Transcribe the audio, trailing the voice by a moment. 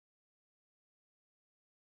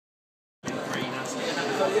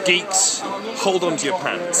Geeks, hold on to your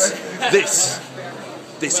pants. This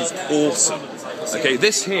is awesome. Okay,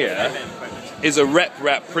 this here is a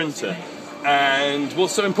RepRap printer, and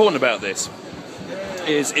what's so important about this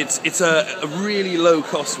is it's a really low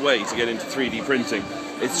cost way to get into 3D printing.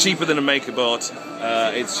 It's cheaper than a MakerBot.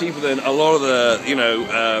 It's cheaper than a lot of the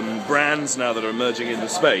brands now that are emerging in the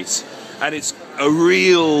space, and it's a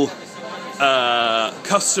real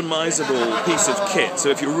customizable piece of kit. So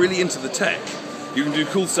if you're really into the tech, you can do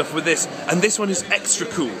cool stuff with this. And this one is extra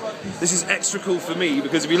cool. This is extra cool for me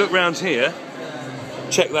because if you look around here,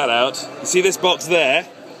 check that out. You see this box there?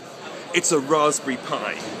 It's a Raspberry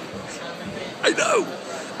Pi.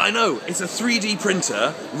 I know, it's a 3D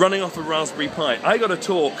printer running off a Raspberry Pi. I got to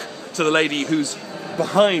talk to the lady who's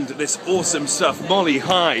behind this awesome stuff. Molly,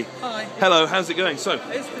 hi. Hi. Hello, how's it going? So,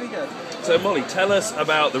 it's pretty good. So Molly, tell us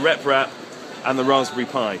about the RepRap and the Raspberry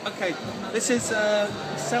Pi. Okay, this is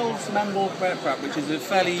Cell's Memboard RepRap, which is a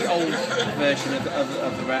fairly old version of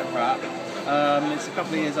the RepRap. It's a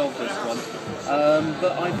couple of years old, this one.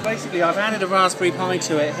 But I've added a Raspberry Pi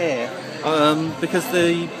to it here because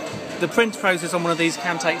the print process on one of these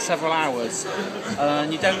can take several hours,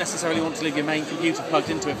 and you don't necessarily want to leave your main computer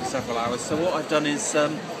plugged into it for several hours. So what I've done is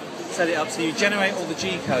set it up so you generate all the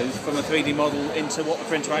G-codes from a 3D model into what the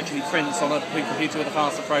printer actually prints on a computer with a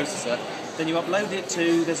faster processor. Then you upload it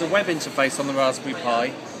to, there's a web interface on the Raspberry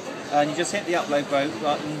Pi, and you just hit the upload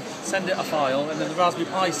button, send it a file, and then the Raspberry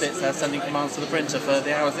Pi sits there sending commands to the printer for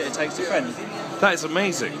the hours that it takes to print. That is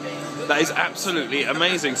amazing. That is absolutely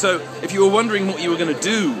amazing. So, if you were wondering what you were going to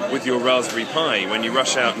do with your Raspberry Pi when you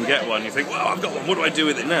rush out and get one, you think, well, I've got one, what do I do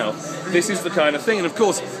with it now? This is the kind of thing. And of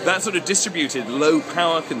course, that sort of distributed low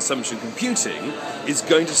power consumption computing is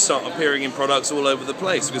going to start appearing in products all over the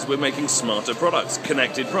place because we're making smarter products,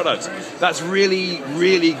 connected products. That's really,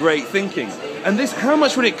 really great thinking. And this, how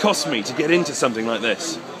much would it cost me to get into something like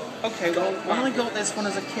this? Okay, well, when I got this one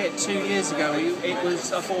as a kit 2 years ago, it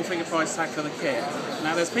was a four-figure price tag for the kit.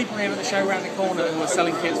 Now, there's people here at the show around the corner who are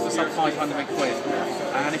selling kits for some 500 quid.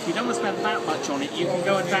 And if you don't want to spend that much on it, you can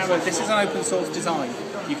go and download. This is an open source design.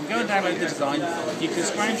 You can go and download the design. You can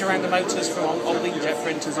scrounge around the motors from old inkjet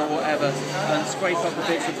printers or whatever and scrape up the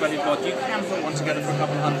bits of threaded bod. You can put one together for a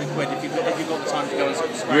couple of hundred quid if you've got the time to go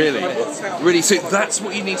and scrounge. Really? So that's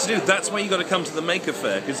what you need to do. That's why you've got to come to the Maker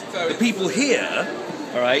Faire, because the people here,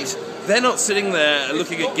 all right, they're not sitting there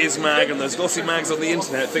looking at Gizmag and those glossy mags on the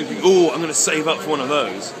internet thinking, oh, I'm going to save up for one of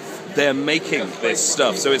those. They're making this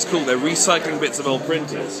stuff, so it's cool. They're recycling bits of old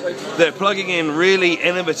printers. They're plugging in really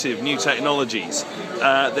innovative new technologies.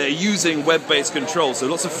 They're using web-based control, so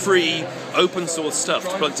lots of free, open source stuff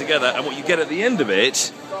to plug together, and what you get at the end of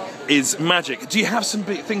it is magic. Do you have some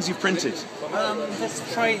big things you've printed?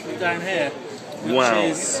 This tray down here.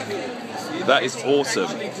 Wow. That is awesome.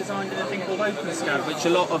 It's actually designed in a thing called OpenSCAD, which a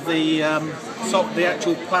lot of the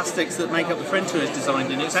actual plastics that make up the printer is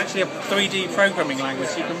designed in. It's actually a 3D programming language.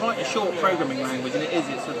 So you can write a short programming language, and I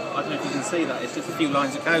don't know if you can see that. It's just a few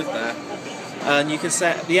lines of code there, and you can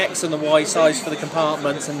set the X and the Y size for the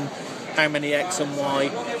compartments and how many X and Y.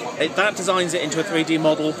 That designs it into a 3D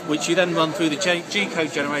model, which you then run through the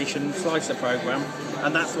G-code generation slicer program,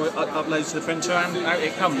 and that's what uploads to the printer, and out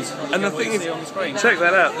it comes. And the thing is, check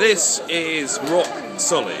that out. This is rock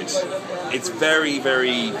solid. It's very,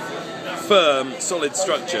 very firm, solid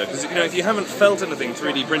structure. Because if you haven't felt anything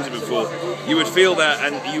 3D printed before, you would feel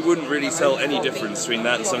that, and you wouldn't really tell any difference between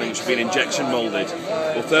that and something which has been injection molded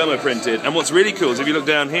or thermoprinted. And what's really cool is if you look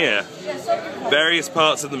down here, various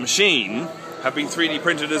parts of the machine have been 3D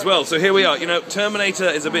printed as well. So here we are. Terminator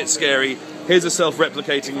is a bit scary. Here's a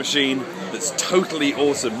self-replicating machine that's totally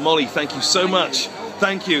awesome. Molly, thank you so much.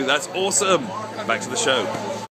 Thank you. That's awesome. Back to the show.